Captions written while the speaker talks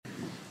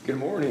Good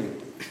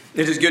morning.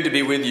 It is good to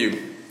be with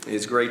you. It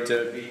is great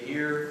to be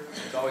here.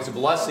 It's always a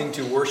blessing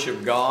to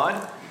worship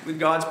God with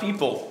God's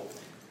people.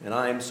 And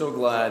I am so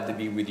glad to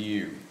be with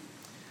you.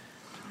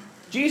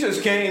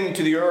 Jesus came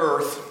to the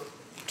earth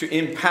to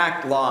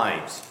impact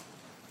lives.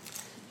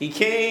 He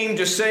came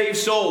to save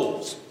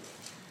souls.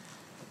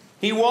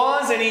 He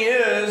was and he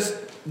is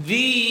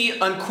the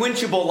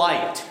unquenchable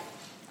light.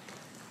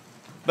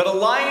 But a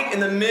light in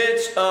the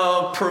midst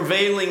of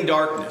prevailing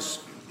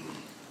darkness.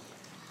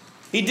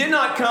 He did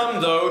not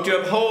come, though,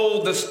 to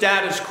uphold the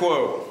status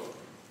quo.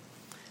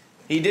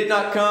 He did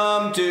not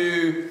come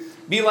to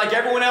be like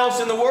everyone else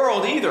in the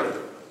world either.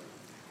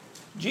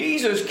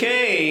 Jesus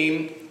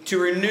came to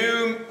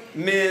renew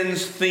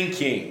men's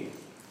thinking.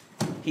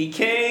 He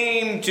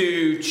came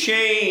to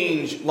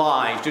change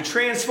lives, to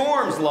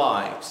transform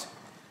lives.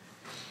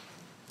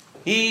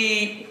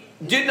 He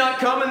did not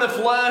come in the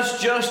flesh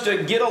just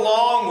to get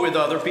along with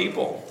other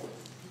people.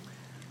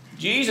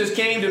 Jesus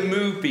came to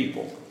move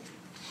people.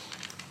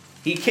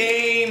 He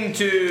came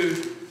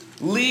to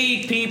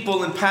lead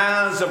people in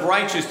paths of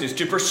righteousness,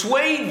 to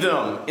persuade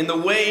them in the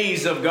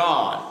ways of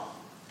God.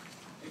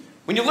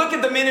 When you look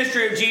at the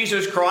ministry of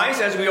Jesus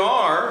Christ, as we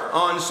are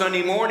on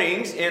Sunday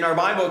mornings in our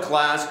Bible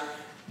class,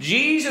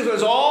 Jesus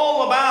was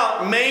all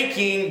about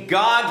making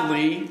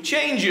godly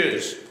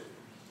changes.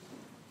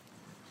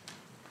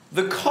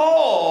 The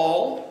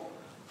call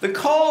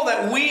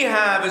that we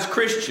have as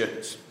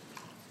Christians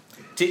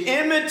to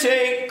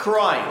imitate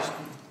Christ,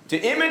 to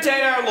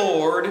imitate our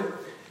Lord,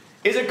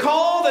 is a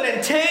call that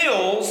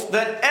entails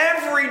that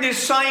every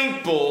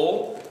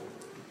disciple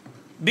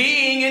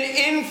being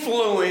an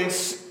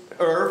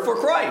influencer for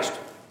Christ.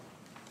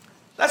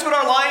 That's what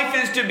our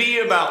life is to be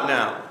about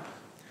now.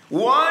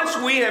 Once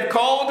we have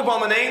called upon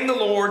the name of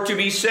the Lord to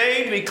be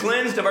saved, to be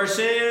cleansed of our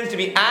sins, to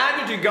be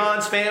added to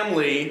God's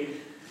family,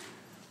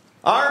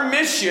 our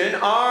mission,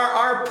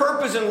 our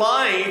purpose in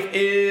life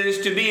is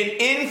to be an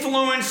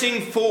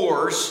influencing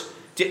force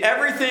to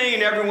everything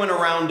and everyone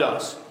around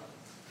us.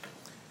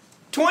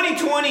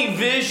 2020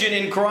 vision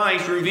in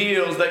Christ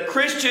reveals that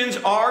Christians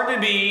are to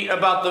be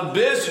about the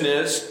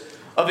business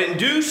of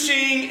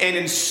inducing and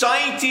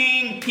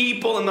inciting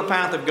people in the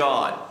path of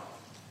God,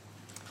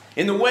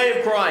 in the way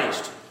of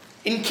Christ,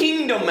 in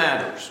kingdom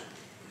matters.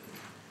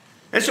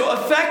 And so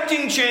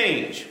affecting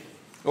change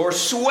or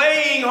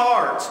swaying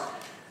hearts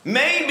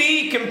may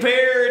be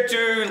compared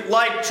to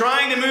like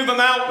trying to move a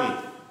mountain.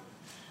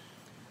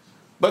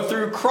 But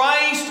through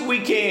Christ we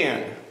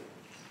can.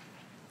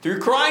 Through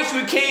Christ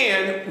we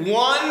can,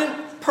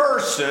 one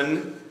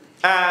person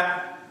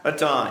at a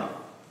time.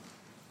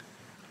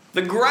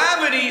 The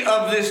gravity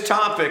of this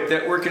topic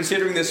that we're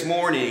considering this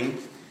morning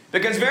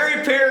becomes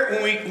very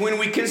apparent when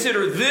we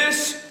consider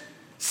this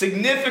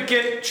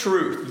significant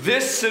truth,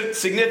 this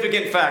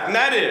significant fact, and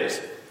that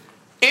is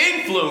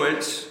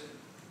influence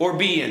or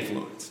be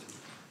influenced.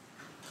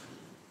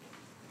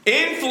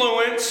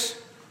 Influence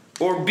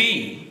or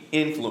be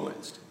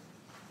influenced.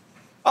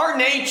 Our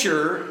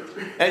nature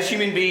as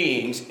human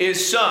beings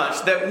is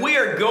such that we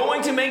are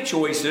going to make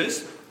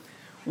choices.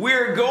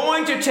 We're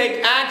going to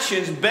take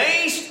actions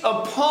based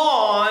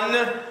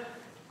upon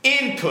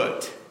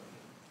input.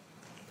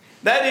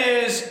 That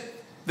is,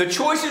 the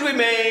choices we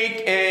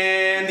make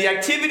and the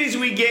activities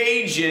we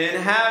engage in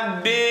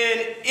have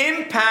been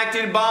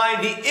impacted by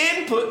the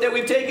input that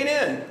we've taken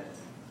in.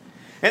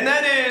 And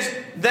that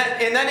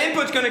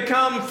input's going to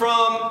come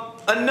from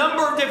a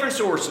number of different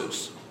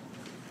sources.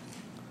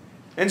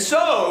 And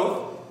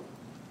so,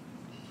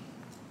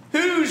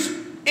 whose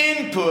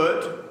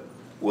input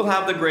will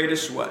have the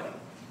greatest sway?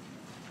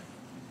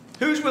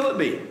 Whose will it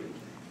be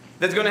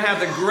that's going to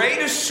have the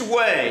greatest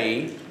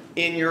sway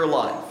in your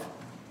life?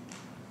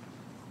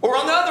 Or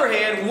on the other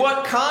hand,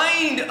 what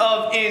kind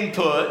of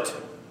input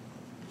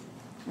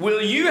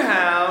will you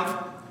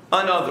have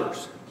on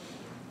others?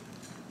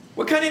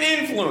 What kind of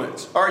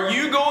influence are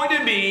you going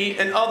to be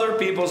in other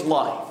people's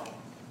life?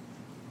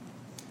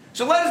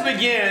 So let us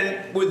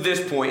begin with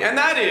this point, and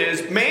that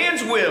is,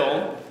 man's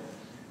will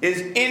is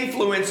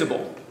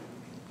influenceable.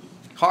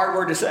 Hard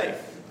word to say.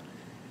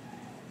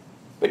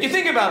 But you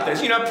think about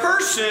this. A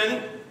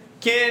person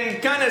can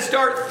kind of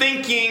start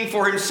thinking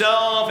for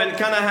himself and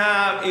kind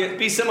of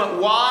be somewhat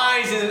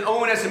wise in his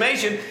own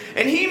estimation,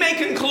 and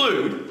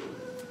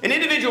an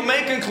individual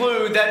may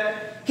conclude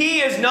that he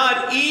is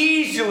not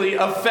easily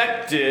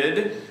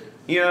affected,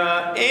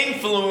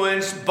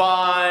 influenced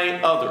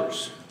by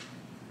others.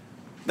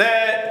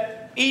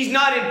 That he's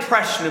not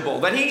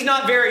impressionable, that he's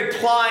not very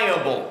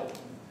pliable.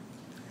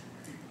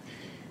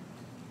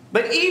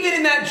 But even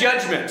in that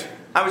judgment,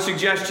 I would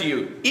suggest to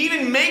you,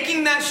 even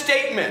making that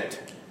statement,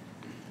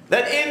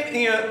 that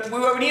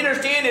what we need to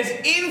understand is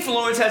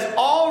influence has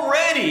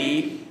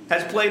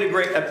played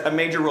a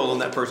major role in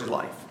that person's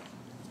life.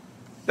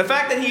 The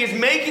fact that he is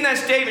making that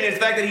statement is the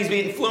fact that he's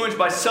being influenced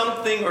by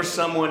something or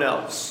someone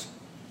else.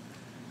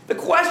 The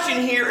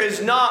question here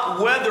is not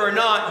whether or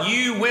not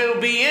you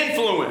will be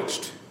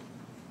influenced.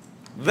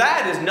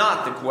 That is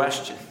not the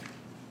question.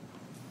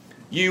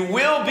 You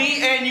will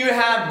be and you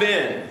have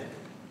been.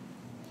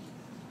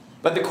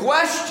 But the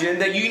question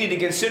that you need to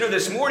consider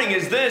this morning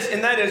is this,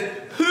 and that is,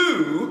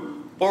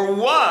 who or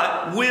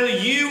what will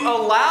you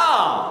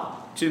allow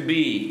to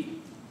be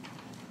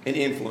an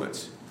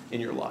influence in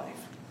your life?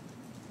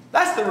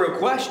 That's the real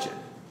question.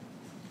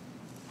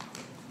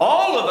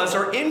 All of us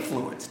are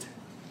influenced.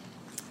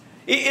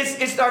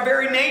 It's our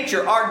very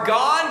nature, our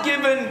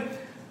God-given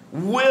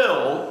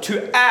will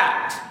to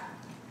act,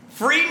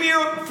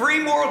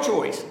 free moral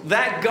choice,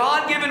 that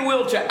God-given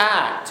will to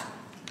act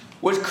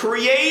was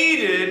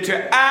created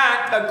to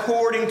act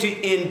according to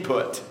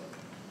input.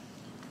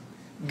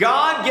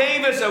 God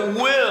gave us a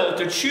will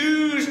to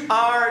choose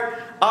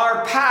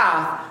our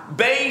path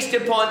based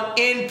upon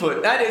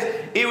input. That is,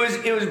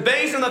 it was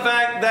based on the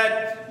fact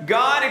that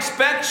God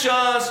expects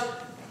us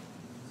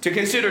to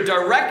consider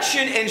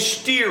direction and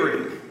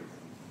steering.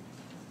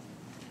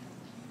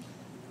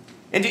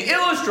 And to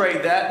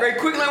illustrate that, very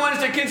quickly I want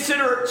us to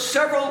consider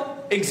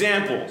several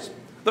examples.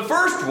 The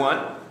first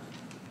one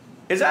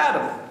is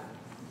Adam.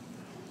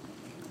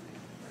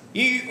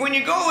 When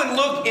you go and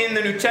look in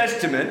the New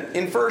Testament,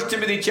 in 1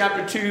 Timothy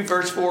chapter 2,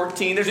 verse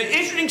 14, there's an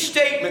interesting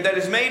statement that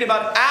is made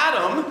about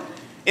Adam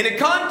in a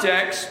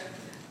context,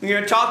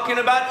 you're talking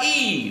about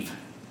Eve.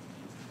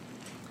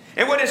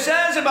 And what it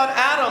says about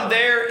Adam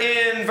there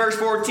in verse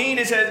 14,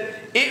 it says,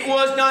 it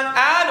was not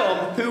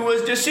Adam who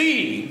was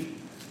deceived,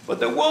 but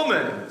the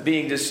woman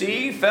being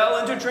deceived fell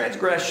into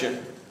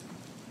transgression.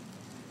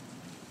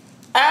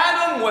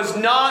 Adam was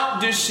not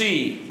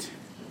deceived.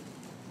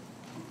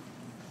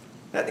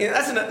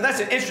 That's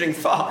an interesting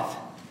thought.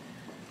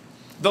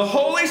 The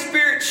Holy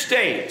Spirit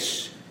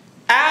states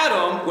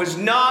Adam was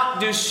not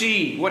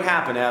deceived. What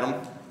happened,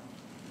 Adam?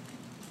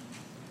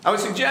 I would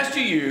suggest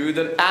to you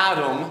that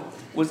Adam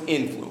was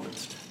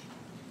influenced.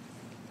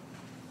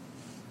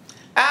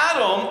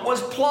 Adam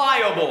was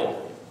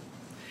pliable.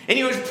 And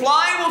he was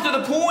pliable to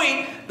the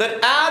point that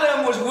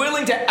Adam was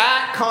willing to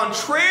act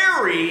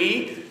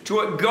contrary to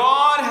what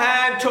God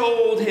had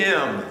told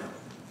him.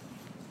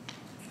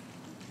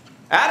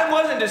 Adam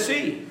wasn't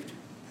deceived.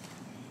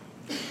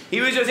 He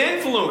was just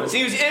influenced.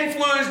 He was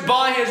influenced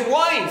by his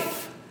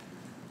wife.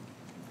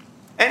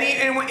 And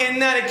in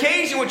that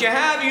occasion, what you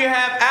have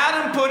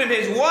Adam putting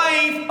his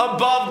wife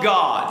above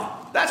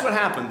God. That's what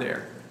happened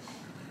there.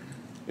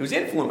 It was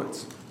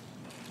influence.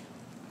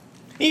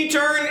 You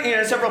turn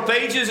several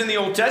pages in the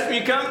Old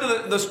Testament, you come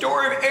to the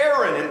story of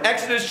Aaron in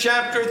Exodus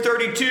chapter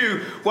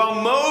 32.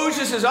 While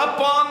Moses is up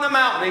on the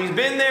mountain, he's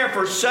been there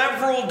for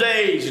several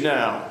days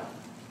now.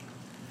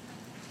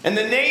 And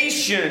the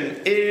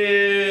nation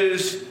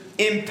is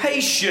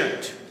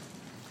impatient.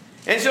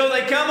 And so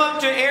they come up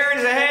to Aaron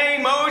and say,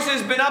 hey, Moses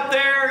has been up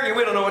there.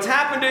 We don't know what's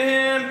happened to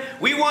him.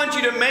 We want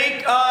you to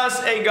make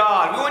us a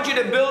god. We want you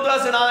to build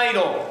us an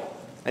idol.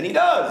 And he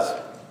does.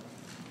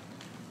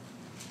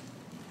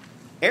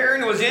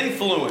 Aaron was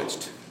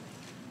influenced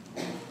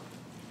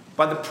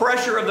by the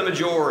pressure of the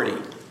majority.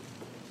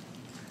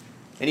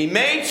 And he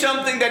made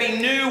something that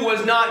he knew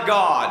was not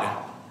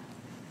God.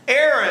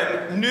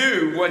 Aaron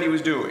knew what he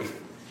was doing.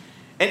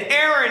 And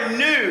Aaron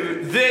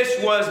knew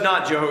this was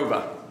not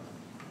Jehovah.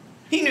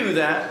 He knew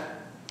that.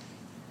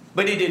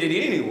 But he did it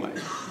anyway.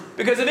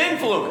 Because of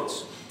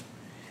influence.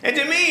 And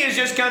to me, it's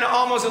just kind of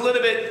almost a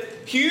little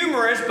bit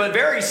humorous, but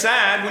very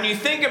sad when you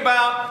think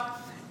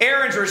about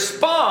Aaron's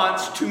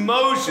response to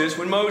Moses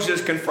when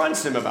Moses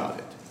confronts him about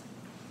it.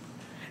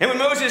 And when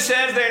Moses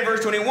says there in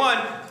verse 21,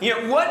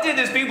 what did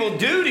this people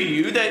do to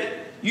you that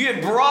you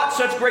had brought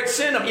such great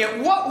sin up?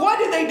 What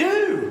did they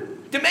do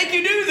to make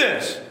you do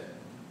this?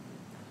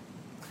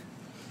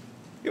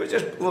 It was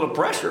just a little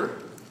pressure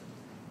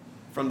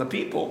from the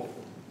people.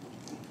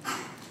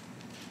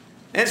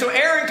 And so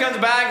Aaron comes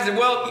back and says,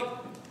 well,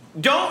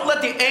 don't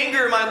let the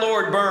anger of my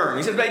Lord burn.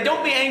 He says, hey,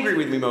 don't be angry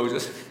with me,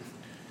 Moses.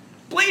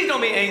 Please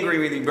don't be angry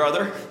with me,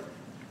 brother.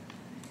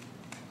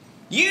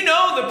 You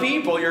know the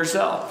people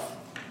yourself,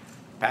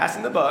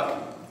 passing the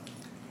buck,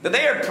 that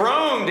they are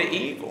prone to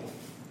evil.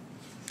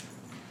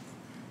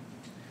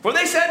 For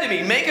they said to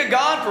me, make a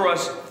god for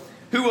us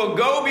who will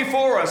go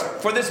before us.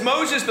 For this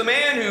Moses, the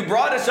man who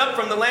brought us up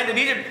from the land of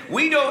Egypt,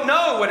 we don't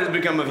know what has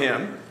become of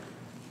him.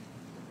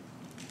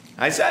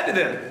 I said to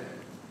them,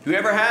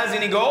 whoever has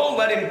any gold,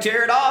 let him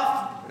tear it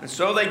off. And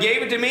so they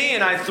gave it to me,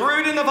 and I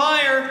threw it in the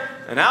fire,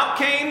 and out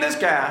came this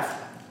calf.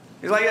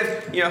 He's like,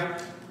 it's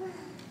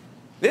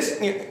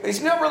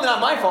not really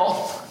not my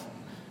fault.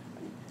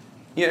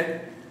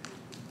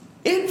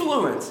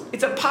 Influence.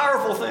 It's a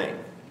powerful thing.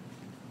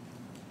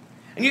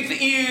 And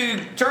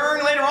you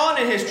turn later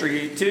on in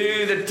history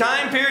to the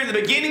time period,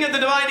 the beginning of the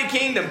divided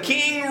kingdom,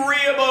 King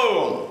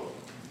Rehoboam.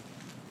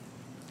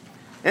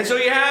 And so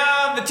you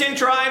have the 10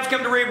 tribes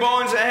come to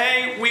Rehoboam and say,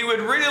 hey, we would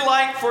really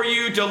like for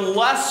you to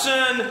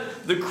lessen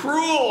the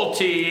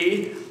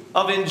cruelty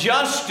of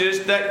injustice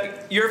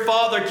that your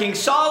father, King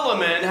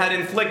Solomon, had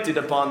inflicted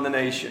upon the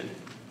nation.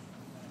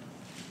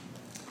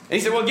 And he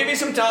said, well, give me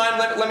some time.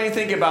 Let me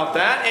think about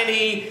that. And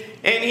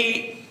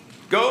he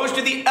goes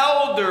to the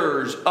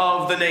elders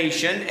of the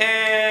nation,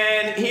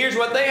 and here's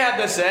what they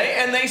have to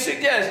say. And they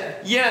suggest,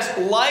 yes,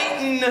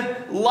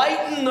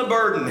 lighten the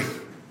burden.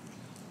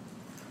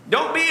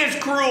 Don't be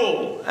as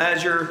cruel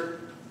as your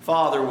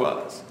father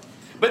was.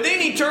 But then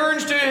he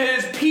turns to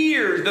his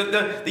peers,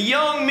 the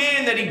young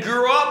men that he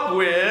grew up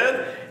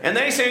with, and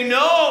they say,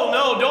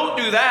 no, don't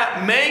do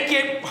that. Make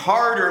it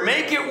harder.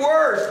 Make it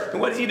worse.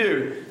 And what does he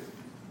do?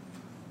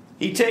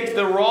 He takes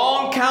the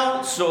wrong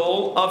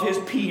counsel of his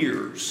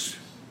peers.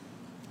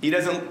 He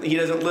doesn't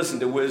listen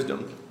to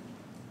wisdom.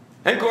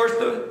 And of course,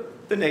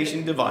 the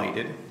nation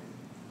divided,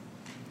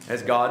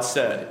 as God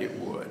said it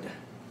would.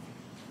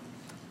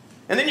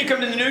 And then you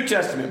come to the New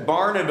Testament,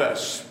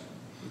 Barnabas.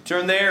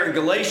 Turn there in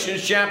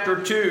Galatians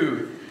chapter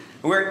 2,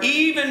 where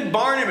even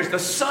Barnabas, the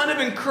son of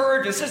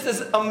encouragement, just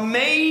this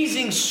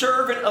amazing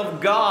servant of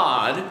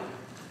God,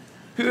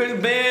 who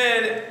had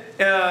been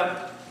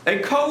a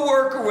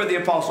co-worker with the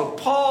Apostle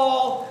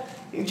Paul,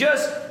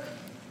 just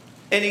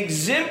an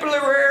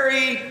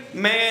exemplary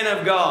man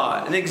of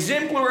God, an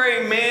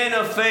exemplary man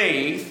of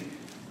faith,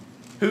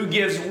 who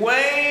gives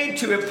way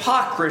to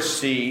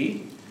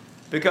hypocrisy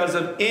because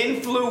of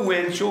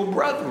influential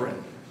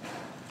brethren.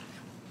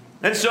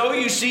 And so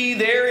you see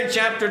there in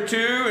chapter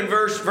 2 and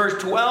verse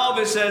 12,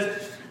 it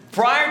says,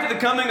 prior to the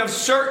coming of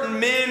certain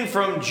men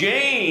from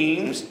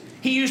James,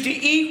 he used to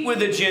eat with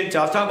the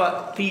Gentiles. Talk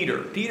about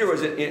Peter. Peter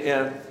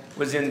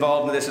was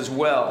involved in this as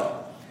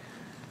well.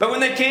 But when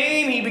they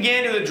came, he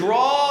began to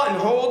withdraw and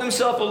hold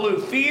himself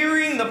aloof,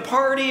 fearing the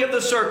party of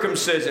the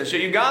circumcision. So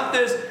you got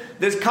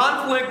this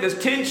conflict,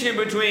 this tension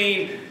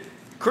between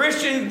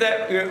Christians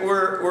that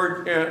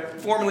were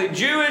formerly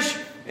Jewish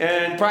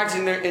and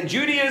practicing in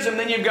Judaism.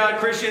 Then you've got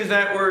Christians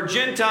that were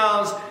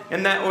Gentiles,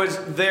 and that was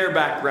their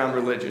background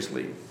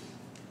religiously.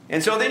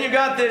 And so then you've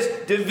got this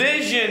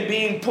division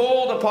being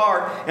pulled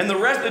apart, and the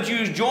rest of the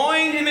Jews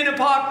joined him in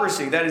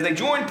hypocrisy. That is, they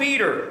joined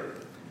Peter,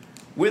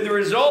 with the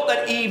result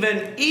that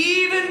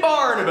even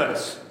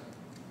Barnabas,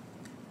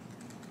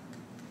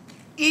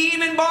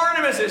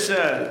 it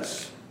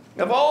says,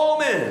 of all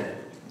men,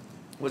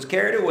 was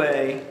carried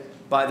away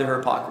by their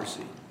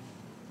hypocrisy.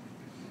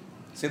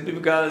 Simply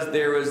because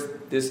there was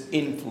this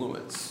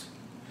influence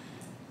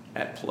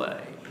at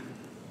play.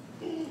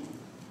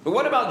 But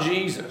what about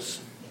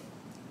Jesus?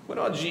 What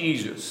about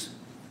Jesus?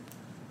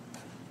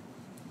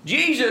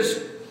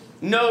 Jesus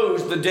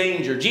knows the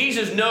danger.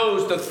 Jesus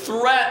knows the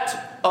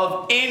threat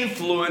of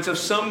influence of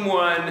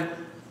someone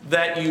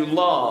that you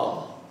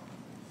love,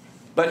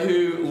 but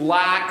who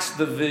lacks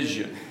the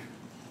vision,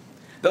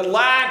 that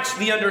lacks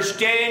the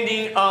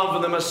understanding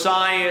of the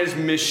Messiah's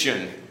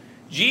mission.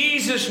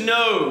 Jesus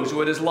knows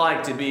what it's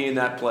like to be in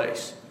that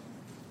place.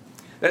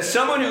 That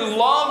someone who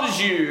loves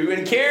you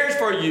and cares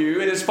for you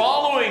and is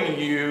following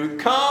you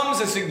comes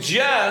and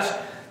suggests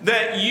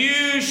that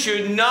you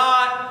should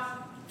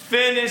not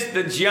finish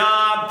the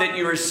job that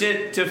you were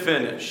sent to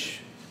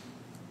finish.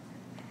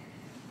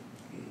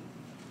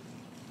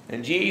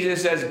 And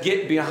Jesus says,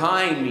 "Get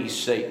behind me,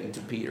 Satan,"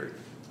 to Peter.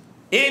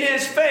 In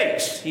his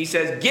face, he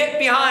says, "Get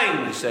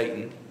behind me,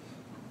 Satan.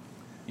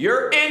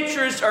 Your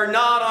interests are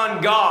not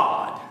on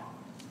God."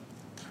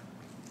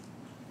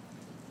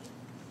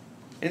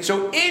 And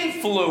so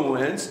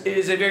influence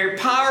is a very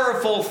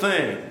powerful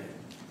thing.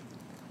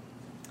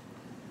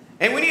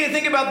 And we need to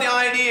think about the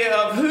idea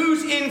of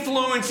who's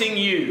influencing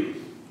you.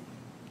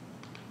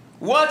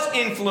 What's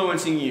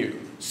influencing you?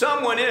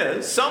 Someone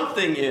is,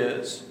 something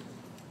is.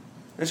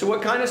 And so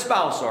what kind of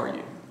spouse are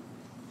you?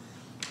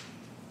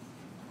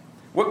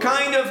 What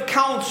kind of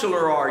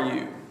counselor are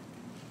you?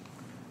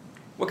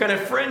 What kind of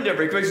friend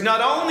are you? Because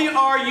not only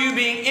are you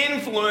being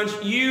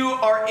influenced, you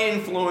are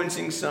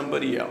influencing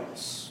somebody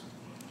else.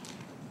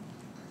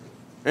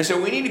 And so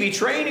we need to be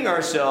training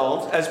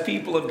ourselves as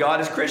people of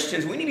God, as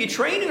Christians. We need to be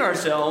training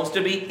ourselves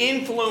to be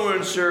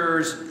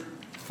influencers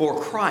for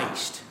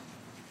Christ.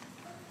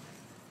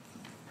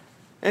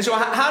 And so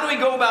how do we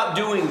go about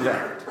doing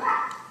that?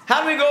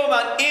 How do we go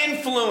about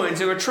influence?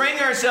 And we're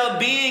training ourselves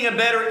being a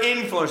better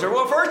influencer.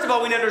 Well, first of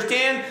all, we need to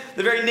understand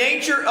the very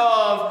nature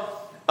of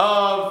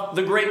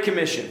the Great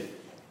Commission.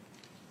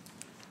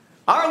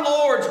 Our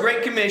Lord's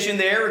Great Commission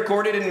there,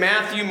 recorded in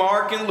Matthew,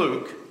 Mark, and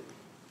Luke,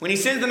 when he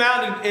sends them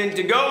out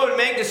to go and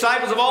make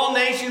disciples of all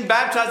nations,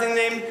 baptizing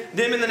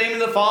them in the name of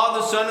the Father,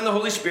 the Son, and the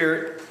Holy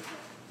Spirit.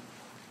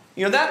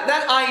 You know,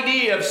 that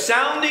idea of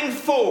sounding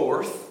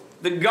forth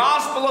the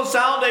gospel of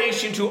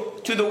salvation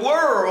to the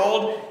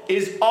world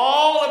is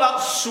all about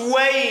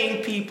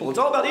swaying people. It's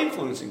all about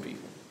influencing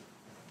people.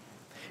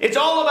 It's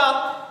all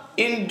about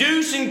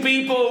inducing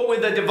people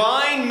with a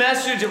divine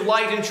message of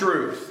light and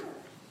truth.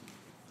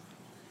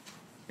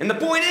 And the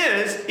point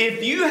is,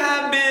 if you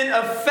have been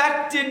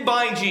affected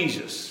by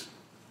Jesus,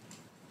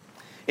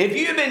 if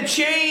you have been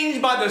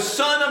changed by the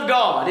Son of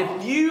God,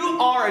 if you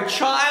are a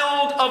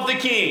child of the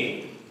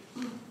King,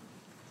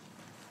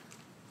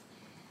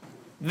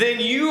 then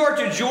you are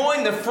to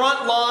join the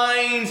front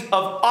lines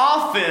of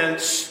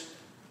offense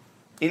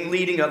in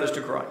leading others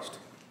to Christ.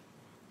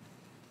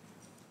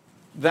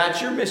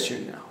 That's your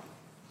mission now,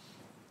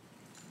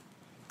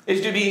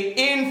 is to be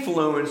an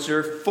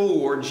influencer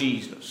for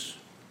Jesus.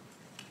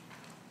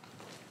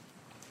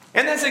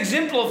 And that's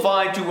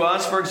exemplified to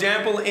us, for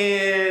example,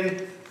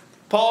 in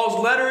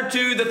Paul's letter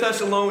to the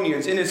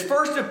Thessalonians, in his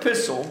first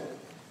epistle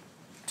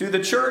to the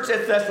church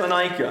at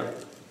Thessalonica,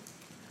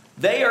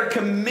 they are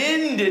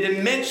commended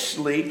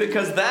immensely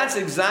because that's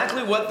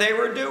exactly what they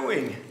were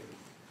doing.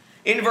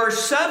 In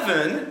verse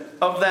 7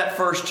 of that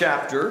first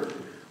chapter,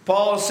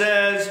 Paul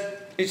says,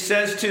 it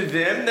says to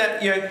them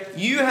that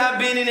you have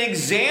been an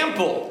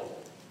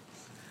example.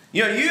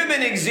 You have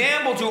been an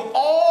example to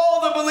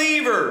all the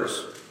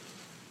believers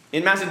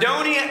in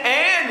Macedonia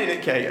and in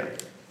Achaia.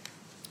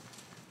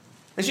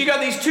 And so you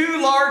got these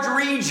two large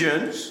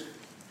regions.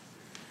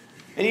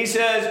 And he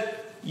says,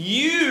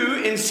 you,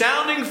 in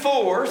sounding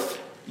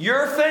forth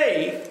your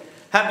faith,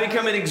 have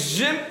become an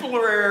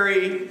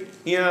exemplary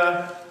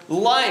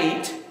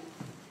light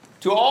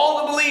to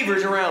all the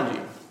believers around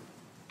you.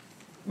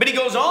 But he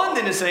goes on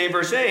then to say in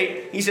verse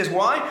 8, he says,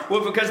 why?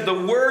 Well, because the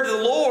word of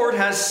the Lord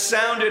has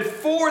sounded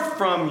forth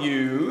from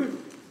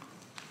you,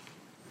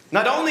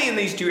 not only in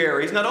these two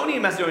areas, not only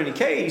in Macedonia and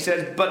Achaia, he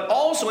says, but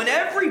also in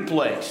every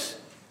place,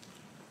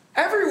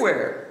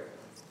 everywhere.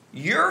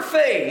 Your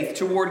faith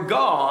toward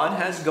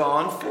God has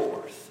gone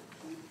forth.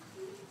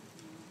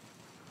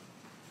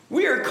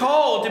 We are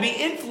called to be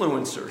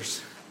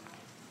influencers.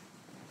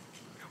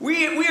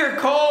 We are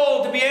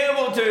called to be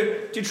able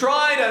to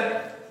try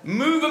to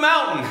move a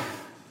mountain.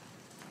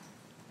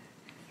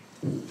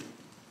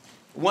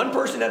 One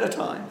person at a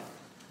time.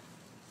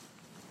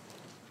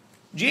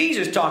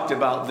 Jesus talked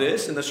about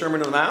this in the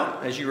Sermon on the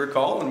Mount, as you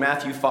recall, in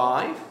Matthew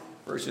 5,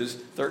 verses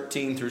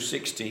 13 through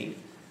 16.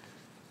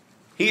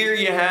 Here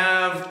you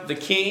have the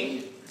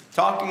king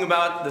talking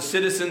about the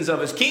citizens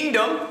of his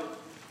kingdom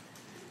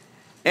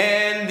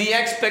and the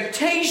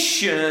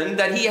expectation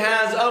that he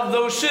has of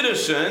those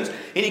citizens,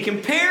 and he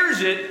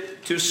compares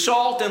it to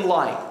salt and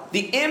light.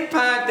 The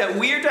impact that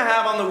we're to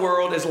have on the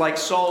world is like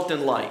salt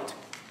and light.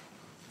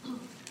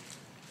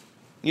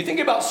 You think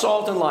about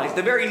salt and light,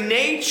 the very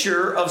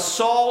nature of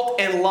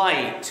salt and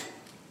light,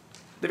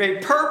 the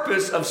very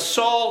purpose of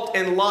salt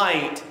and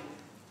light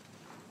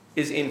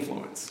is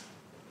influence.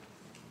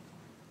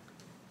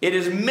 It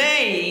is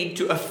made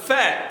to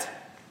affect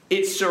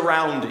its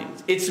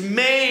surroundings. It's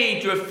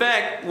made to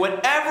affect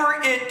whatever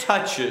it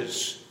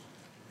touches.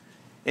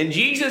 And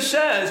Jesus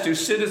says to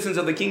citizens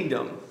of the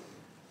kingdom,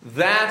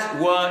 that's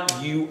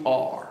what you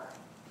are.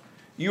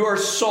 You are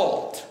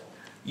salt.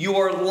 You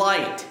are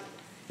light.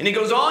 And he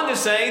goes on to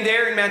say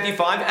there in Matthew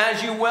 5,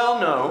 as you well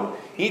know,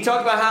 he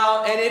talks about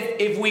how, and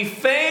if we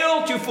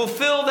fail to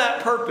fulfill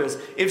that purpose,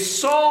 if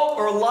salt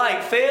or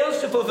light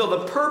fails to fulfill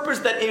the purpose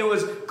that it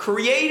was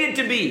created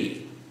to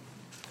be,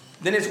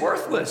 then it's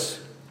worthless.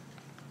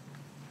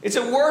 It's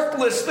a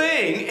worthless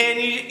thing,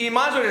 and you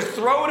might as well just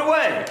throw it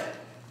away.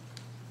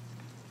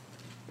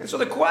 And so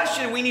the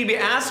question we need to be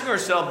asking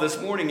ourselves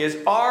this morning is,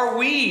 are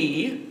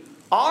we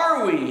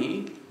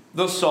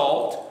the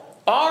salt?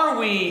 Are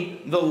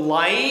we the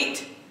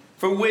light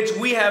for which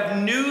we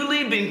have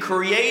newly been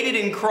created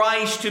in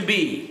Christ to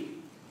be?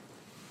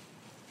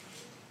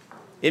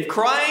 If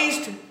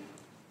Christ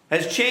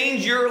has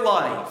changed your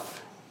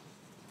life,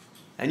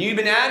 and you've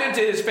been added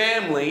to his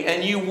family,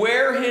 and you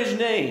wear his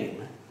name,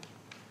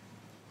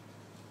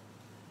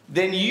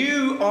 then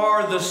you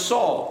are the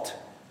salt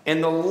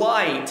and the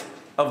light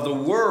of the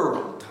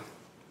world.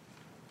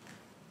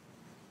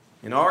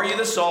 And are you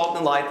the salt and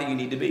the light that you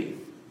need to be?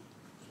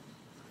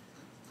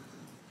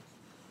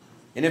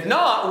 And if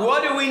not,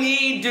 what do we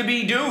need to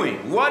be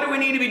doing? What do we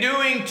need to be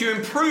doing to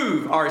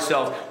improve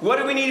ourselves? What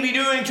do we need to be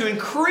doing to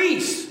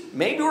increase?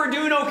 Maybe we're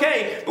doing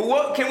okay, but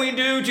what can we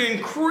do to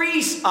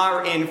increase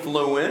our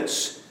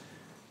influence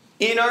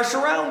in our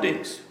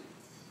surroundings?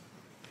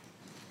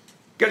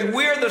 Because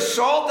we're the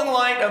salt and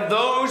light of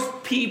those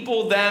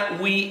people that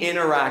we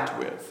interact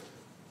with.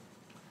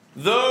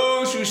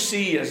 Those who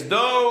see us.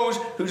 Those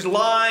whose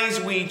lives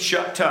we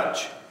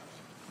touch.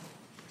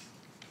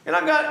 And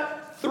I've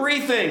got 3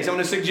 things I'm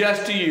going to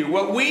suggest to you.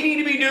 What we need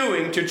to be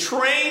doing to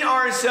train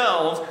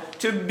ourselves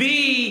to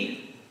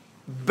be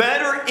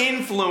better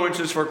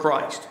influencers for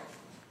Christ.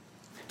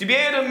 To be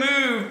able to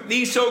move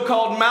these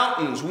so-called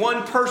mountains,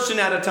 one person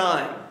at a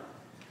time.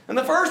 And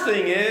the first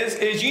thing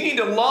is you need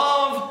to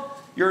love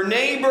your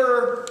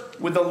neighbor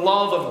with the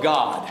love of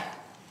God.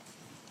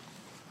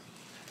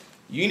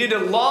 You need to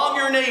love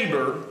your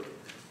neighbor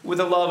with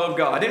the love of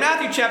God. In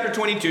Matthew chapter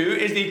 22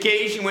 is the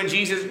occasion when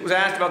Jesus was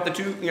asked about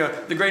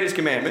the greatest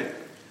commandment.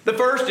 The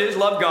first is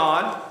love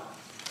God.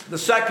 The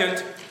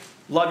second,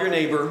 love your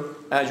neighbor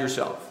as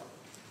yourself.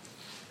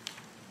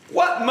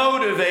 What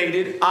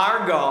motivated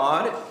our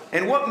God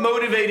and what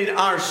motivated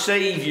our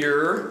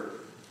Savior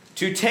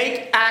to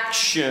take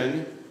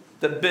action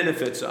that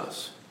benefits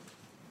us?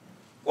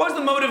 What's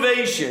the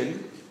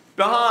motivation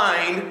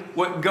behind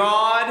what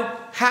God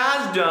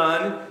has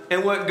done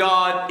and what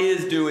God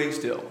is doing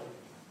still?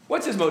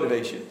 What's his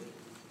motivation?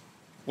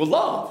 Well,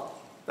 love.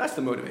 That's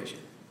the motivation.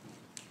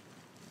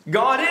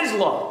 God is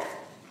love.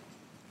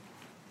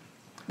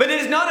 But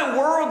it is not a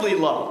worldly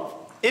love.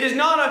 It is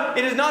not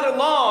a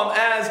love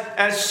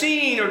as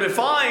seen or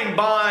defined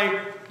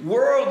by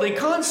worldly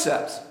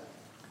concepts.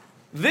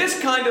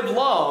 This kind of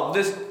love,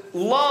 this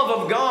love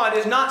of God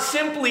is not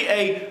simply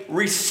a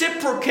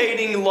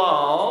reciprocating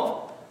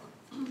love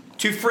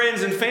to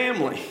friends and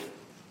family.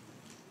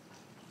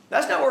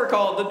 That's not what we're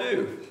called to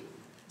do.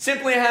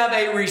 Simply have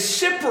a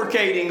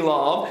reciprocating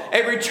love,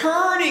 a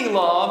returning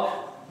love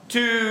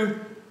to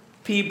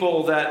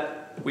people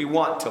that we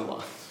want to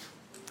love,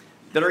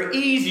 that are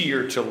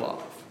easier to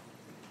love.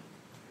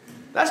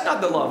 That's not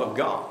the love of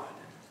God.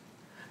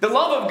 The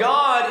love of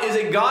God is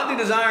a godly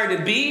desire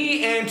to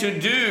be and to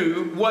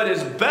do what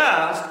is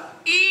best,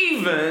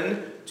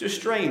 even to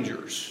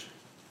strangers,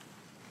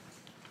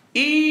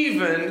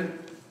 even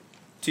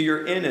to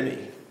your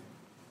enemy,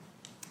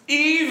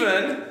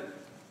 even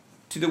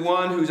to the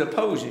one who's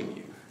opposing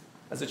you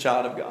as a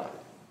child of God.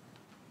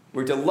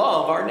 We're to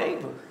love our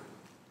neighbor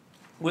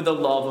with the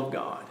love of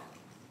God.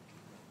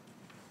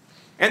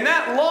 And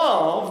that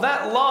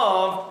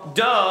love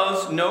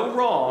does no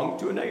wrong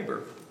to a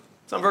neighbor.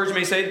 Some versions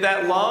may say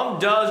that love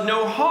does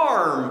no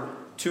harm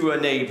to a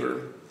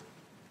neighbor.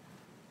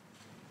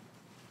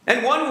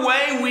 And one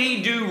way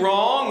we do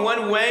wrong,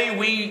 one way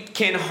we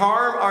can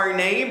harm our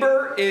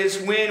neighbor is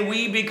when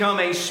we become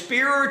a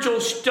spiritual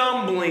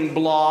stumbling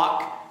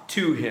block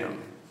to him.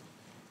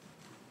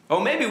 Oh,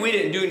 maybe we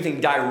didn't do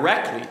anything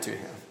directly to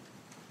him,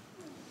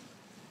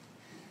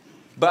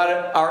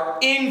 but our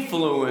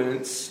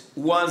influence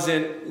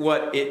wasn't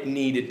what it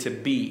needed to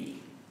be.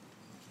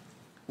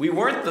 We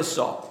weren't the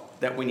salt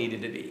that we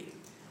needed to be.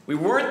 We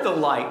weren't the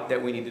light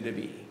that we needed to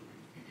be.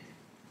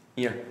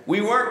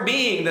 We weren't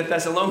being the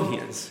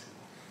Thessalonians.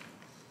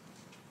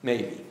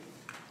 Maybe.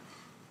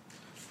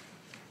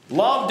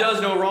 Love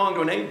does no wrong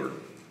to a neighbor.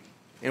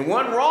 And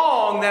one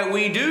wrong that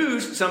we do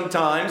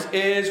sometimes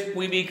is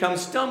we become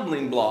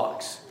stumbling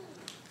blocks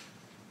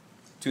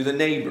to the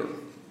neighbor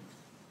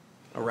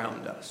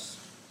around us.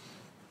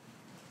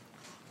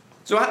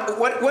 So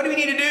what do we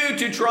need to do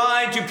to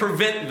try to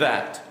prevent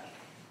that?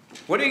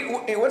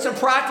 What's some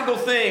practical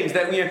things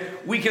that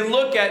we can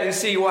look at and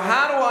see, well,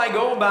 how do I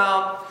go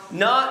about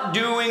not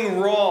doing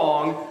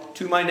wrong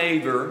to my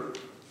neighbor?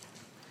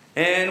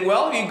 And,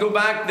 well, you go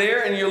back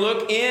there and you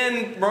look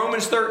in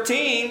Romans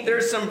 13,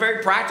 there's some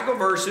very practical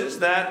verses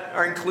that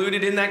are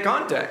included in that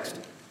context.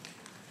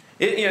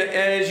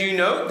 As you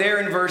note there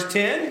in verse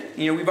 10,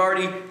 we've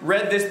already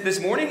read this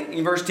morning.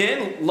 In verse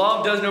 10,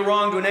 love does no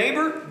wrong to a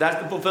neighbor.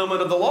 That's the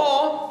fulfillment of the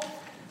law.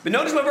 But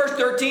notice what verse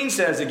 13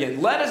 says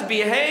again. Let us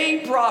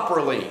behave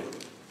properly,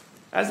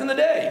 as in the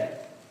day.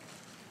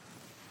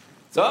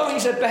 So he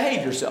said,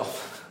 behave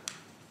yourself.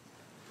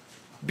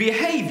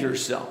 Behave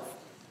yourself.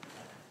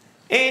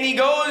 And he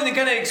goes and he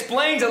kind of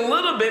explains a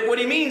little bit what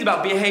he means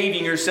about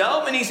behaving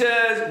yourself. And he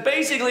says,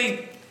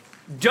 basically,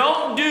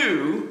 don't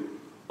do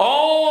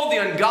all the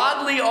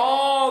ungodly,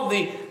 all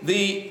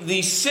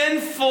the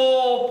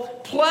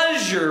sinful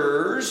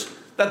pleasures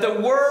that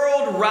the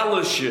world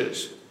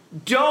relishes.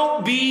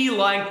 Don't be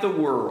like the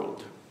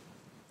world.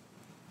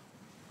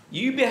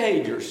 You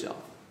behave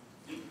yourself.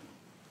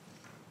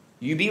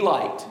 You be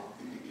light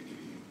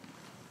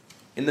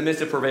in the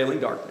midst of prevailing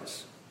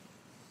darkness.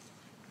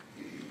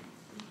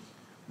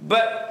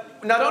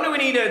 But not only do we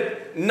need to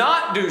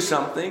not do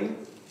something,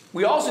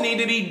 we also need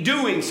to be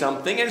doing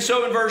something. And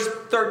so in verse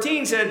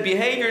 13 said,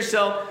 behave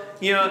yourself,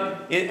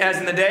 as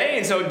in the day,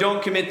 and so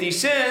don't commit these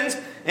sins.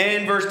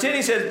 And in verse 10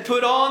 he says,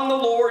 put on the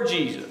Lord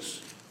Jesus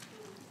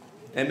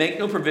and make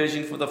no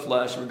provision for the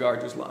flesh in regard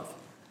to his love.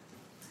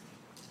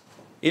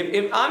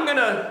 If I'm going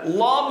to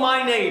love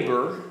my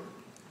neighbor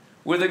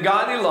with a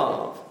godly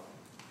love,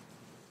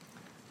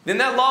 then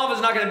that love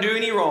is not going to do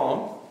any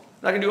wrong,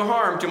 not going to do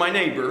harm to my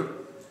neighbor.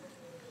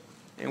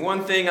 And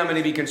one thing I'm going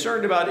to be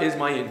concerned about is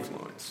my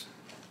influence.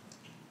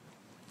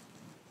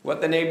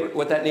 What that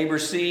neighbor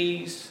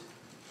sees,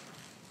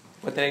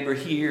 what the neighbor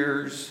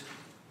hears,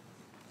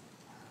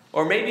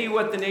 or maybe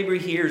what the neighbor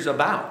hears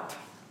about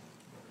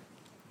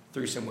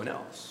through someone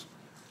else.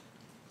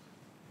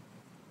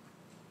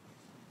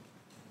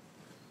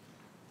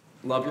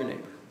 Love your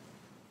neighbor.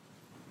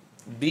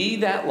 Be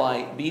that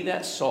light, be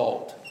that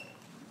salt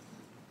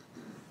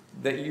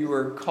that you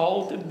were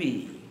called to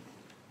be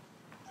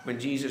when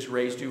Jesus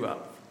raised you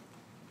up.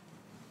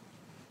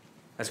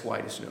 That's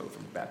white as snow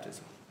from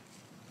baptism.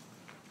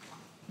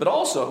 But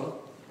also,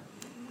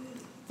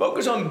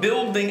 focus on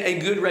building a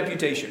good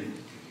reputation.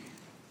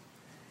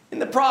 In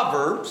the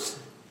Proverbs,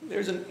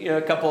 there's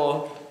a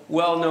couple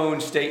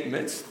well-known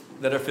statements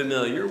that are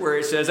familiar where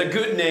it says a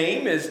good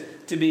name is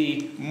to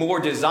be more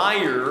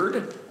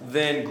desired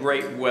than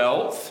great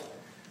wealth.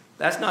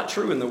 That's not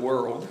true in the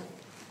world.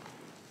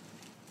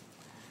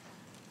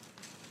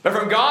 But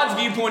from God's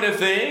viewpoint of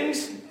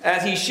things,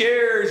 as he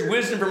shares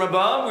wisdom from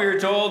above, we are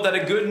told that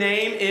a good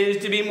name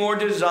is to be more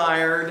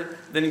desired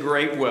than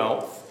great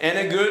wealth. And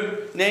a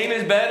good name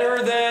is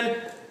better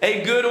than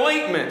a good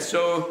ointment.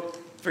 So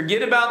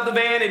forget about the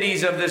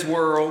vanities of this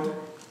world.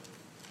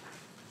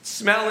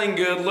 Smelling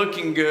good,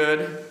 looking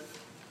good.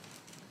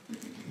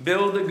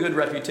 Build a good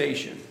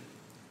reputation.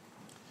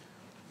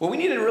 What we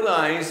need to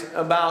realize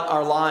about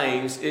our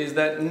lives is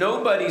that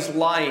nobody's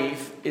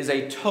life is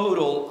a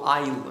total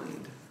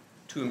island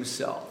to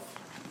himself.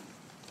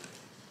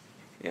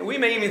 And we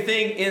may even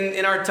think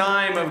in our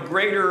time of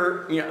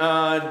greater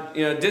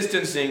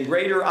distancing,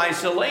 greater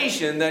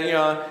isolation,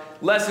 that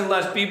less and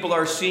less people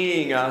are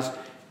seeing us.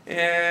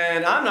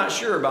 And I'm not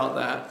sure about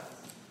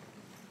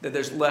that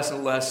there's less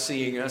and less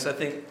seeing us. I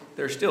think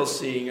they're still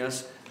seeing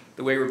us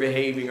the way we're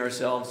behaving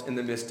ourselves in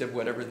the midst of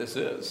whatever this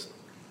is.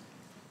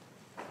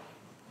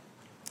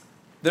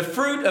 The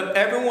fruit of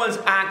everyone's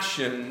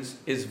actions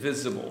is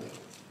visible.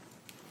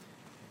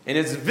 And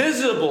it's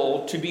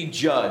visible to be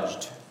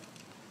judged.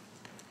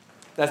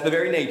 That's the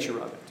very nature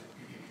of it.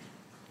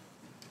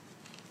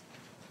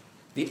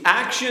 The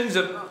actions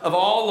of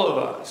all of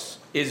us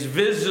is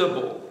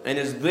visible and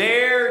is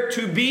there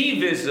to be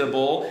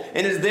visible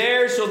and is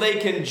there so they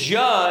can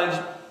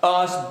judge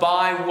us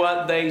by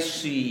what they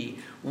see,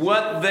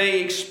 what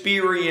they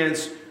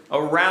experience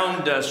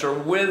around us or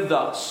with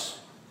us.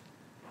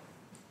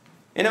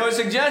 And I would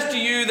suggest to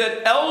you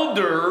that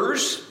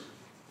elders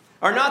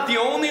are not the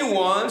only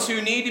ones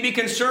who need to be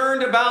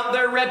concerned about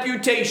their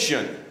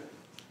reputation.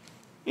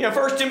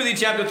 1 Timothy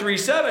chapter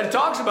 3:7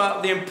 talks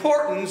about the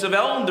importance of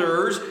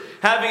elders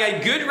having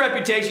a good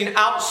reputation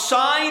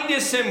outside the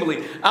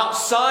assembly,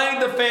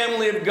 outside the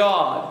family of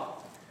God.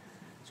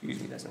 Excuse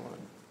me, that's not what I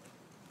meant.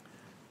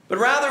 But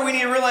rather we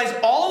need to realize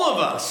all of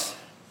us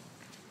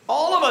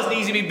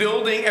need to be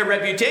building a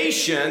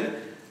reputation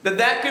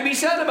that could be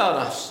said about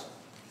us.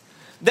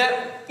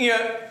 That,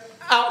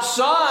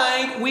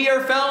 outside we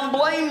are found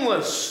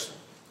blameless.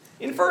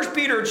 In 1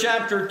 Peter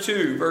chapter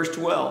 2, verse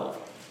 12.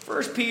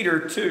 1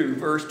 Peter 2,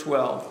 verse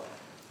 12.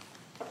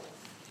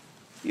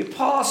 The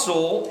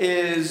apostle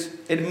is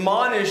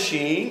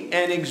admonishing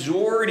and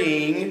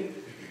exhorting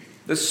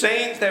the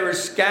saints that were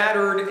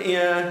scattered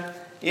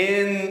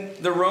in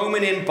the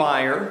Roman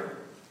Empire.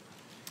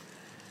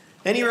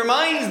 And he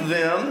reminds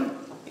them,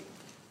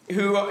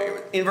 who,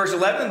 in verse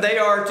 11, they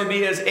are to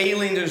be as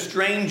aliens and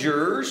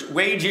strangers,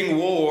 waging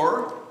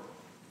war.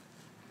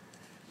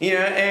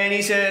 And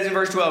he says in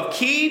verse 12,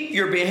 keep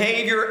your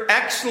behavior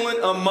excellent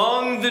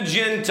among the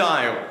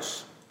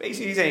Gentiles.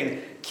 Basically he's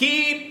saying,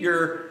 keep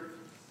your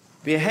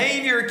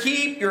behavior,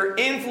 keep your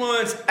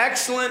influence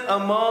excellent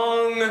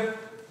among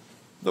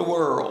the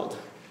world.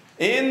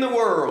 In the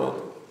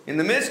world, in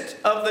the midst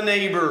of the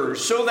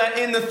neighbors, so that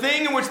in the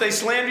thing in which they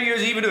slander you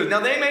as evildoers.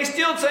 Now they may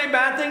still say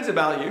bad things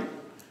about you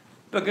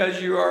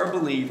because you are a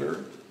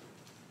believer,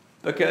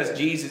 because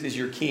Jesus is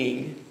your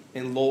King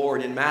and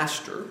Lord and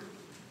Master.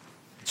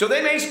 So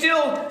they may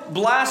still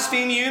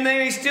blaspheme you, and they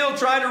may still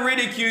try to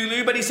ridicule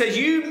you, but he says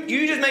you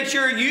just make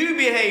sure you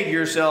behave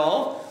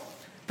yourself,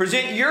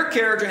 present your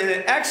character in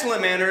an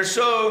excellent manner,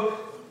 so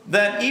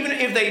that even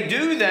if they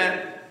do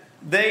that,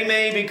 they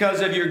may, because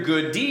of your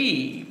good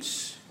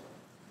deeds,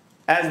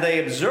 as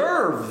they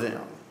observe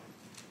them.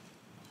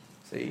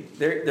 See,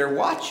 they're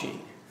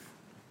watching.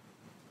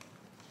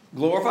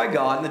 Glorify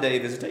God in the day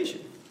of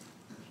visitation.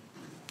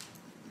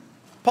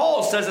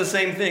 Paul says the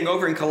same thing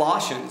over in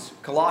Colossians.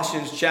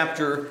 Colossians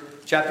chapter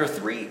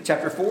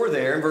 4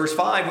 there, in verse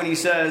 5, when he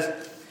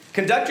says,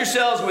 conduct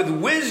yourselves with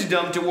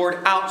wisdom toward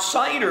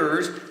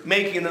outsiders,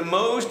 making the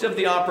most of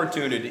the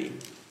opportunity.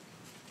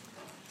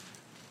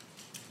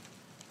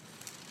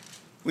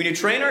 We need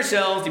to train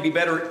ourselves to be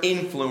better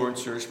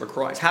influencers for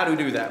Christ. How do we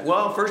do that?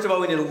 Well, first of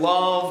all, we need to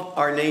love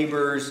our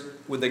neighbors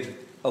with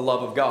a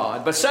love of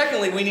God. But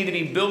secondly, we need to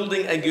be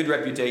building a good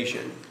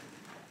reputation.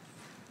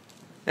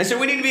 And so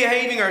we need to be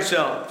behaving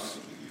ourselves.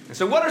 And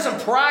so what are some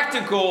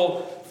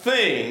practical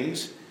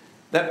things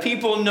that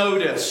people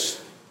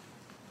notice?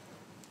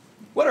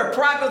 What are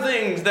practical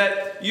things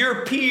that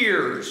your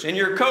peers and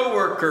your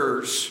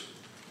coworkers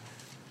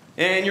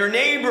and your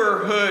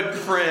neighborhood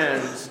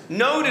friends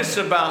notice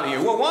about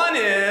you? Well, one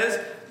is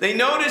they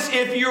notice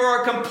if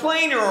you're a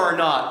complainer or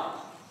not.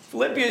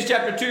 Philippians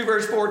chapter 2,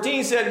 verse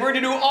 14 said, we're to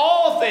do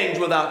all things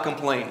without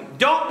complaining.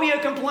 Don't be a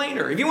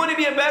complainer. If you want to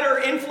be a better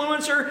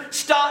influencer,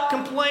 stop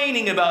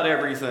complaining about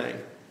everything.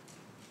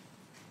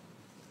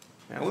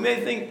 Now, we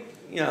may think,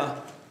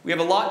 we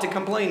have a lot to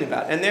complain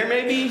about. And there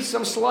may be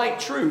some slight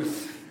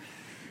truth,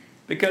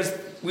 because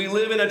we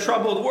live in a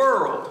troubled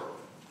world.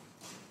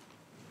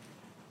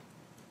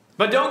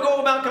 But don't go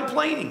about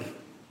complaining.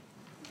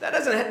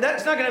 That's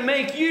not going to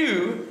make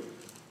you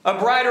a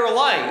brighter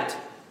light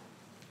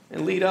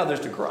and lead others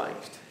to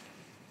Christ.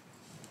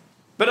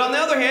 But on the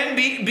other hand,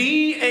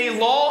 be a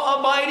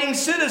law-abiding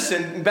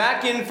citizen.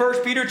 Back in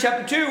 1 Peter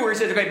chapter 2, where it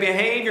says, okay,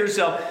 behave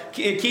yourself,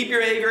 keep your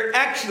behavior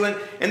excellent.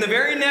 In the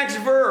very next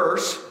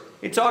verse,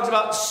 it talks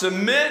about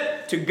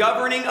submit to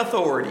governing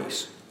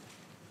authorities.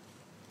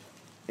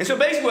 And so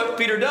basically what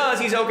Peter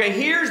does, he says, okay,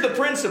 here's the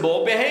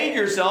principle, behave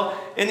yourself.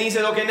 And he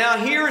says, okay, now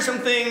here are some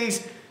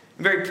things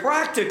very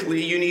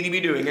practically you need to be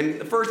doing. And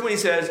the first one he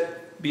says,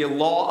 be a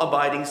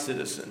law-abiding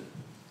citizen.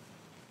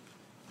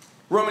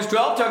 Romans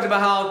 12 talks about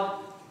how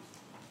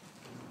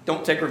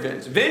don't take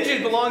revenge.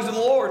 Vengeance belongs to the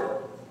Lord.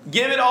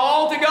 Give it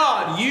all to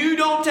God. You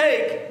don't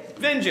take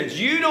vengeance.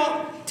 You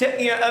don't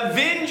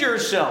avenge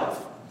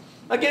yourself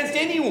against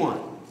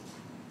anyone.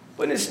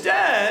 But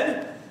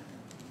instead,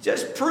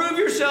 just prove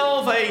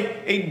yourself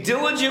a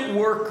diligent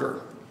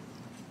worker.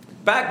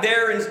 Back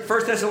there in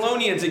 1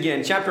 Thessalonians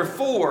again, chapter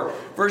 4,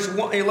 verse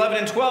 11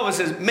 and 12, it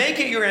says, make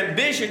it your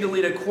ambition to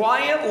lead a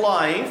quiet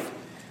life,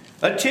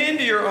 attend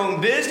to your own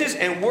business,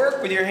 and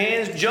work with your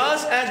hands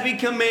just as we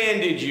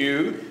commanded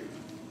you,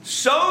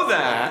 so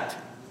that,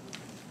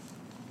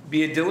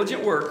 be a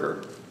diligent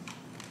worker,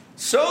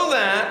 so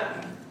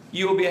that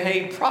you will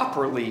behave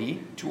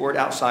properly toward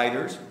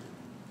outsiders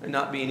and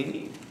not be in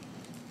need.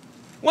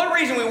 One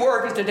reason we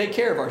work is to take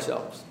care of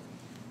ourselves.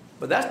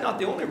 But that's not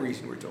the only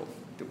reason we're told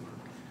to work.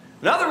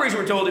 Another reason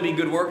we're told to be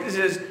good workers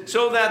is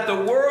so that the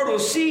world will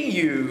see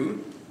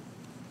you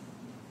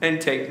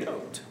and take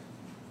note.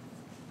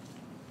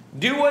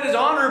 Do what is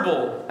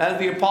honorable, as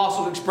the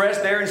apostles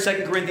expressed there in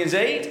 2 Corinthians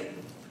 8.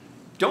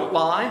 Don't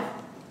lie.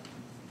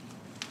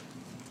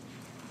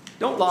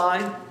 Don't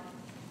lie.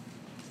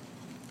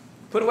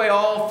 Put away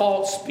all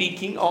false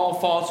speaking, all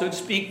falsehood.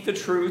 Speak the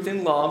truth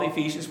in love,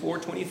 Ephesians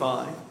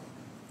 4:25.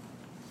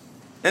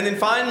 And then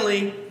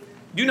finally,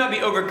 do not be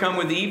overcome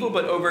with evil,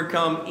 but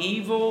overcome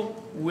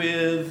evil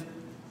with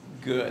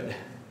good.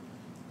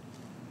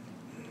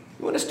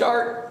 You want to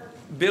start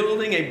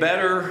building a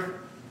better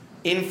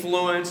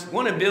influence?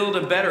 Want to build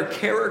a better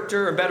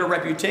character, a better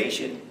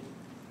reputation?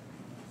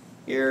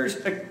 Here's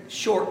a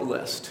short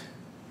list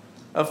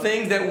of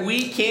things that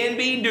we can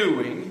be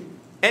doing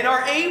and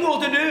are able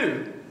to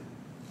do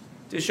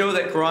to show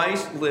that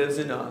Christ lives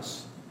in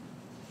us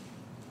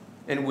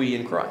and we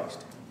in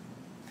Christ.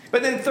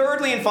 But then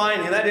thirdly and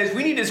finally, that is,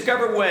 we need to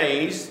discover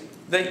ways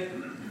that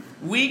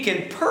we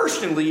can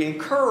personally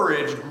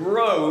encourage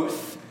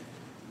growth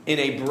in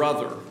a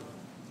brother.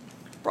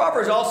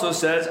 Proverbs also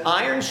says,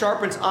 iron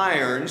sharpens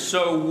iron,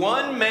 so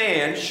one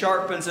man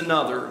sharpens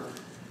another.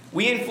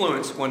 We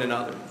influence one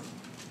another.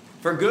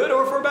 For good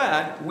or for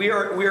bad, we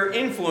are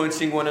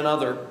influencing one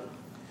another.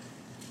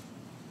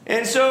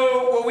 And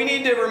so what we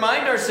need to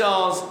remind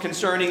ourselves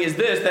concerning is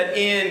this, that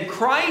in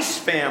Christ's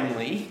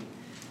family,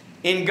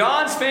 in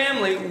God's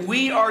family,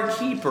 we are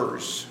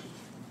keepers.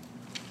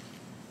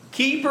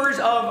 Keepers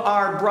of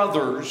our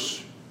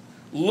brothers,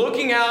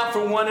 looking out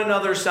for one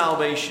another's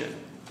salvation.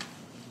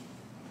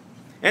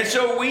 And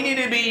so we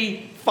need to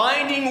be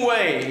finding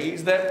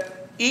ways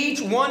that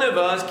each one of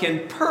us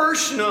can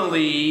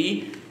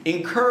personally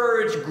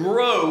encourage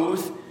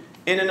growth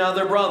in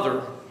another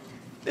brother.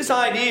 This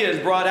idea is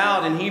brought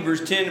out in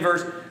Hebrews 10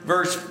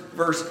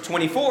 verse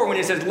 24 when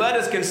it says, let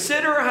us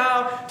consider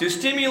how to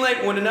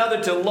stimulate one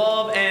another to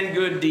love and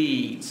good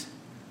deeds.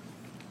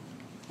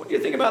 What do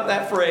you think about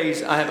that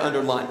phrase I have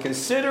underlined?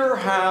 Consider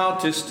how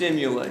to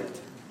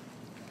stimulate.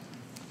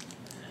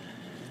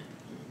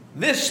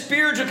 This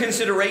spiritual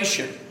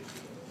consideration,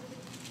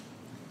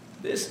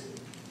 this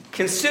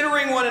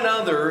considering one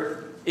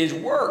another is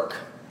work.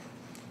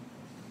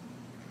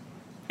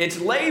 It's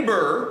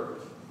labor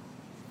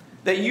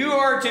that you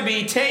are to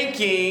be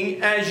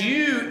taking as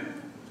you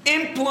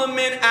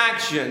implement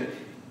action.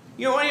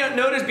 You know, I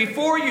notice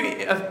before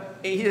you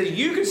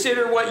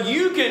consider what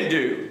you can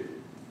do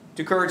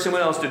to encourage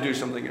someone else to do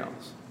something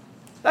else.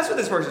 That's what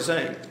this verse is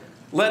saying.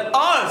 Let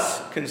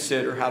us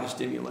consider how to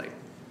stimulate.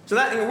 So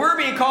that we're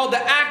being called to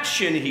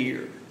action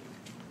here.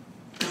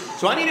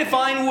 So I need to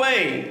find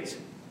ways,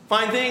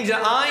 find things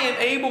that I am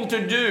able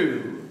to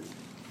do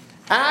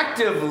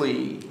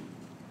actively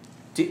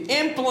to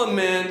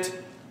implement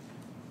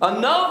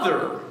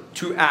another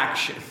to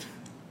action.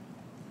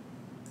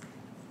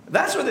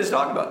 That's what this is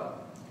talking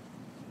about.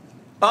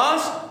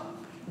 Us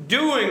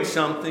doing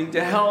something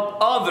to help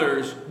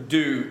others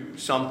do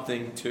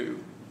something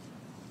too.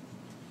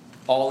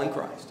 All in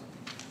Christ.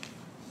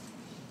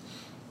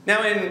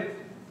 Now in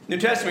New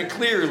Testament,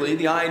 clearly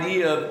the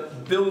idea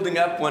of building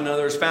up one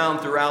another is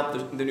found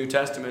throughout the New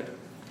Testament.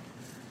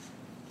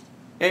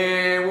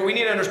 And what we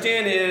need to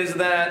understand is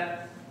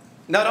that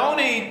not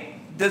only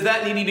does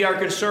that need to be our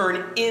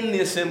concern in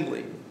the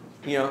assembly,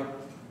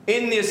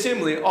 in the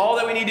assembly, all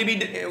that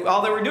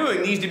we're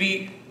doing needs to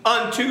be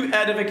unto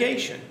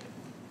edification.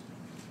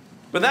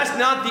 But that's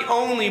not the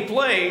only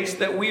place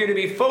that we are to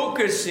be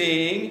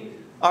focusing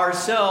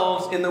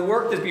ourselves in the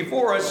work that's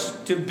before us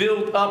to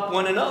build up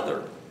one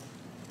another.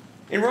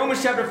 In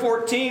Romans chapter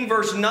 14,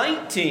 verse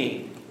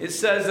 19, it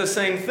says the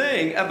same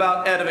thing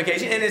about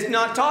edification. And it's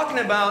not talking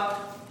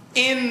about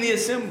in the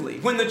assembly.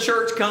 When the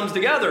church comes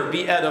together,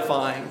 be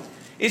edifying.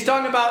 It's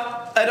talking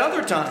about at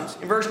other times.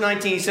 In verse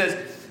 19, he says,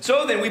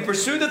 so then we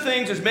pursue the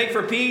things which make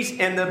for peace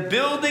and the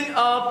building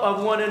up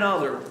of one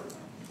another.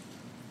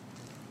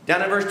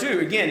 Down at verse 2,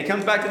 again, he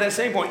comes back to that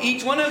same point.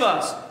 Each one of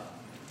us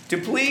to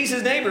please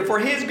his neighbor for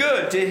his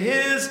good, to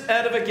his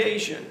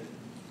edification.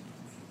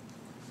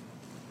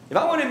 If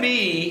I want to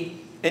be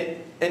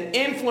an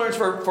influence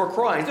for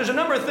Christ, there's a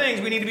number of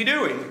things we need to be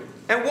doing.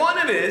 And one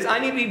of it is I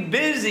need to be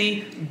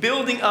busy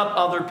building up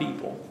other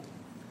people.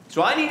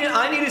 So I need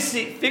to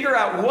figure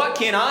out what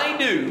can I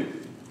do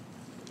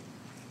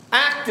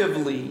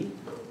actively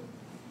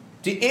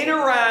to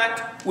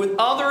interact with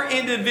other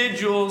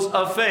individuals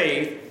of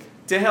faith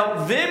to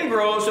help them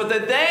grow so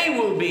that they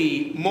will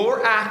be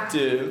more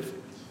active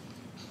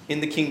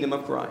in the kingdom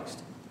of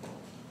Christ.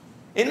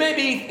 It may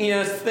be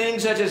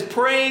things such as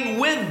praying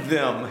with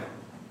them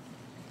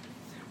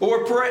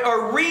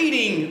or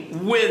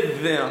reading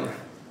with them,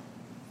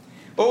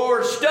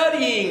 or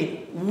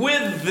studying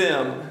with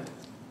them,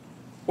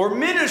 or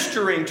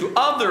ministering to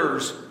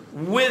others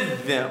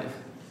with them.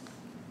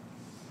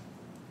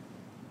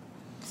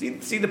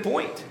 See the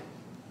point?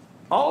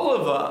 All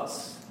of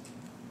us,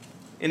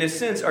 in a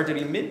sense, are to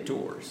be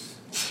mentors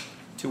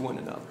to one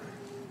another.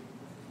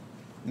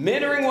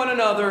 Mentoring one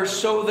another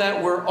so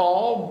that we're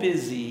all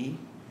busy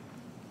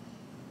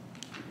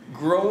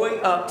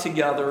growing up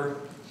together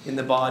in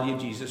the body of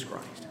Jesus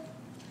Christ.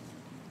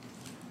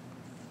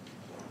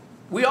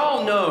 We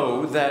all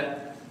know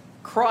that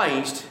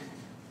Christ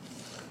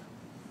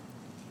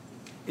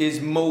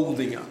is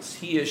molding us.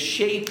 He is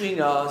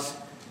shaping us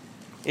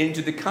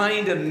into the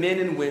kind of men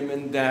and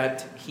women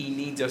that He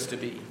needs us to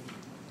be.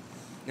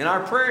 And our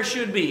prayer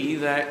should be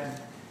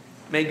that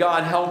may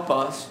God help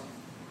us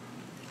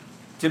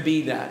to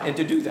be that and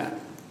to do that.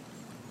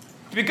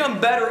 To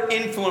become better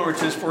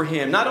influencers for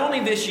Him, not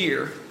only this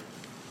year,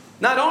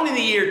 not only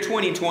the year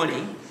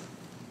 2020,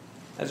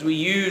 as we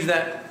use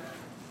that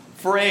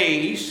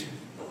phrase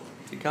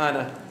to kind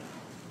of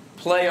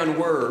play on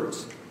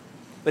words,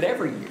 but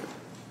every year.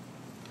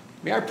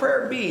 May our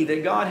prayer be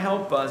that God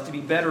help us to be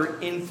better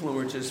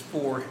influencers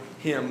for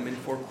Him and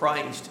for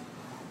Christ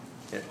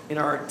in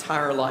our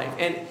entire life.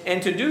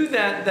 And to do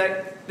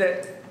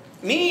that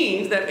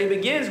means that it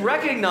begins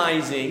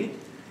recognizing,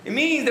 it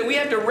means that we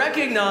have to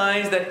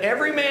recognize that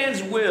every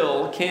man's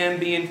will can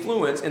be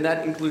influenced, and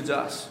that includes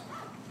us.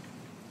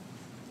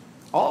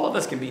 All of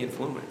us can be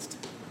influenced.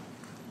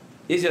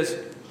 It's just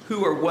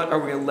who or what are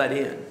we going to let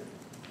in?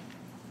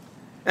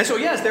 And so,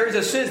 yes, there is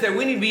a sense that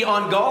we need to be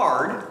on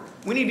guard.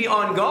 We need to be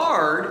on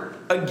guard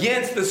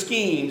against the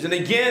schemes and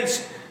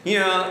against,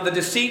 the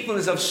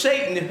deceitfulness of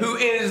Satan, who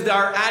is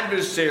our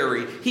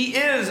adversary. He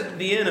is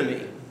the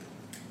enemy.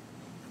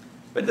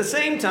 But at the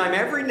same time,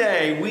 every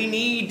day, we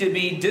need to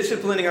be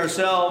disciplining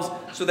ourselves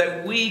so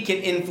that we can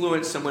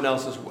influence someone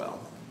else as well.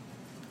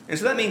 And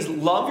so that means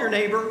love your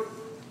neighbor,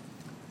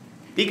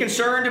 be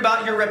concerned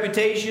about your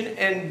reputation,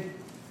 and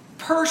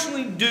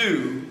personally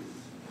do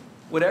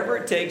whatever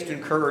it takes to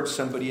encourage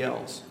somebody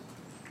else.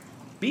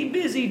 Be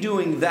busy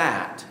doing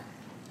that,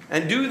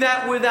 and do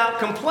that without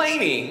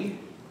complaining,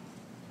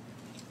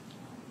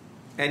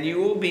 and you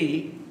will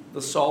be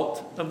the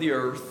salt of the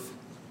earth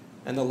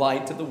and the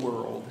light of the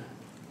world.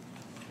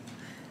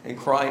 And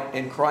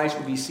Christ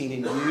will be seen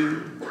in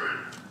you,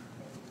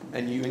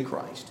 and you in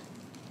Christ.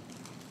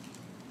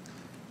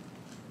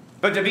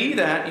 But to be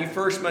that, you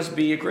first must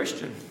be a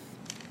Christian.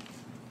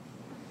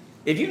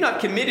 If you've not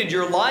committed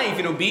your life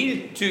in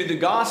obedience to the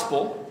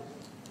gospel,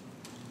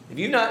 if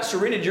you've not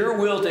surrendered your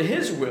will to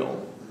His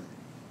will,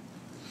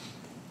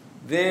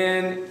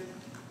 then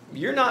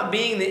you're not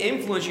being the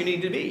influence you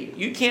need to be.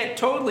 You can't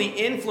totally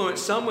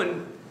influence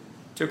someone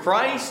to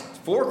Christ,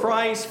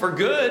 for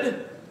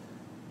good,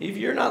 if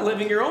you're not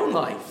living your own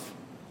life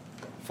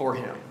for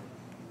Him.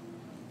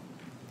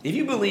 If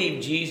you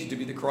believe Jesus to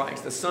be the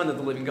Christ, the Son of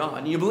the living God,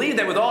 and you believe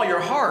that with all your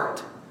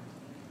heart,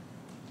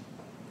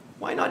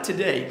 why not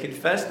today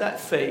confess that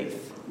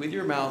faith with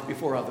your mouth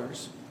before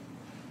others?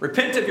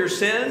 Repent of your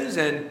sins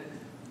and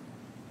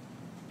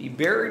be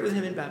buried with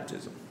Him in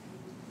baptism.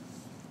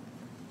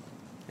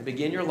 And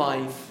begin your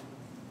life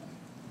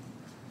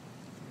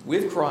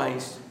with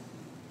Christ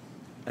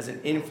as an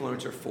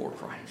influencer for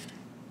Christ.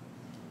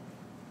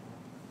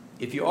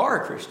 If you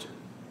are a Christian,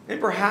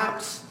 and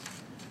perhaps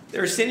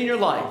there's sin in your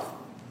life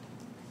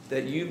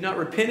that you've not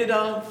repented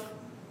of,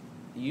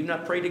 that you've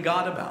not prayed to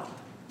God about,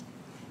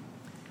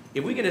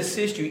 if we can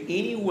assist you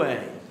any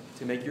way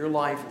to make your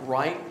life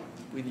right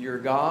with your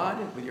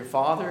God, with your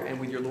Father, and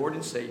with your Lord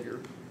and Savior,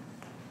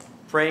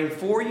 praying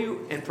for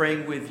you and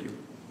praying with you,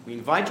 we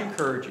invite you,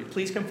 encourage you.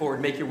 Please come forward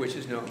and make your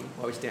wishes known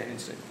while we stand and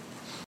sing.